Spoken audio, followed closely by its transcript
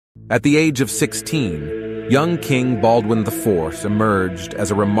At the age of 16, young King Baldwin IV emerged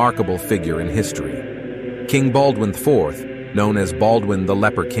as a remarkable figure in history. King Baldwin IV, known as Baldwin the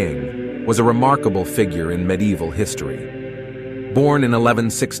Leper King, was a remarkable figure in medieval history. Born in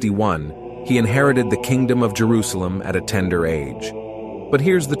 1161, he inherited the kingdom of Jerusalem at a tender age. But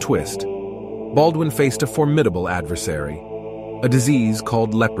here's the twist. Baldwin faced a formidable adversary, a disease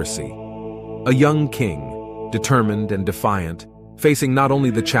called leprosy. A young king, determined and defiant, facing not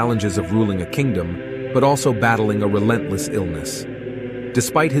only the challenges of ruling a kingdom, but also battling a relentless illness.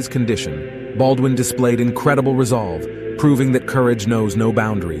 Despite his condition, Baldwin displayed incredible resolve, proving that courage knows no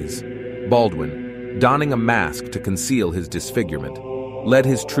boundaries. Baldwin, donning a mask to conceal his disfigurement, led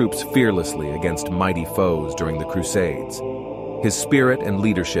his troops fearlessly against mighty foes during the Crusades. His spirit and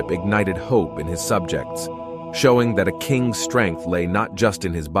leadership ignited hope in his subjects, showing that a king's strength lay not just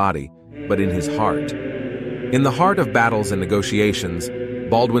in his body, but in his heart. In the heart of battles and negotiations,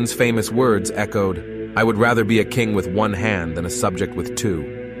 Baldwin's famous words echoed, "I would rather be a king with one hand than a subject with two."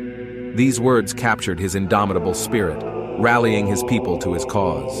 These words captured his indomitable spirit, rallying his people to his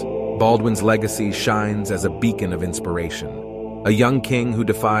cause. Baldwin's legacy shines as a beacon of inspiration, a young king who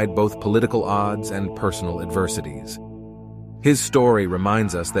defied both political odds and personal adversities. His story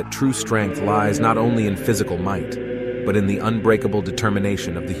reminds us that true strength lies not only in physical might, but in the unbreakable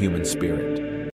determination of the human spirit.